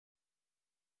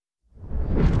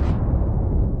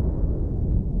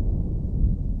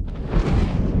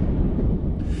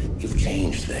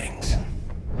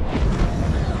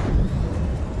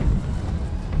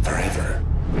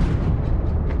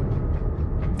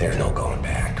There's no going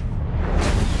back.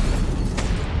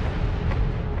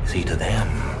 See, to them,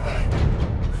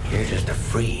 you're just a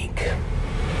freak.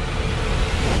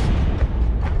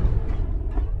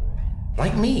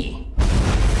 Like me.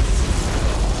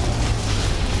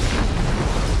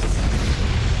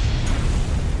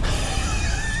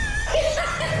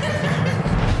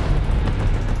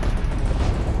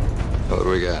 What do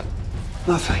we got?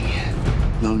 Nothing.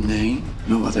 No name,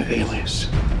 no other alias.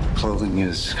 Clothing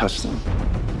is custom.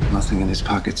 Nothing in his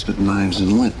pockets but knives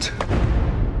and lint.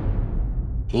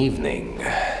 Evening,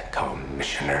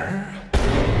 Commissioner.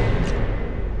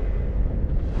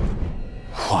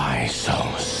 Why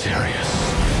so serious?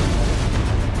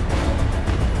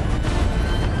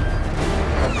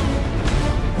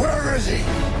 Where is he?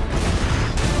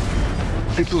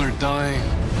 People are dying.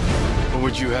 What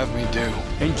would you have me do?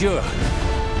 Endure.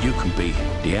 You can be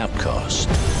the outcast.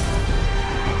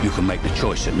 You can make the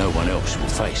choice that no one else will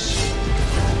face.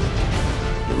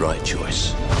 The right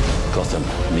choice. Gotham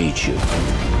needs you.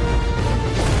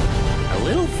 A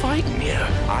little fighting you.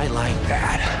 I like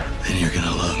that. Then you're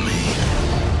gonna love me.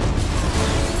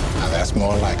 Now that's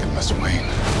more like it, Mr. Wayne.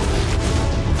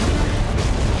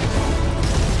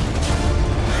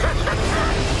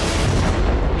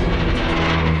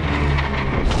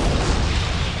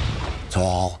 It's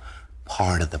all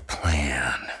part of the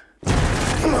plan.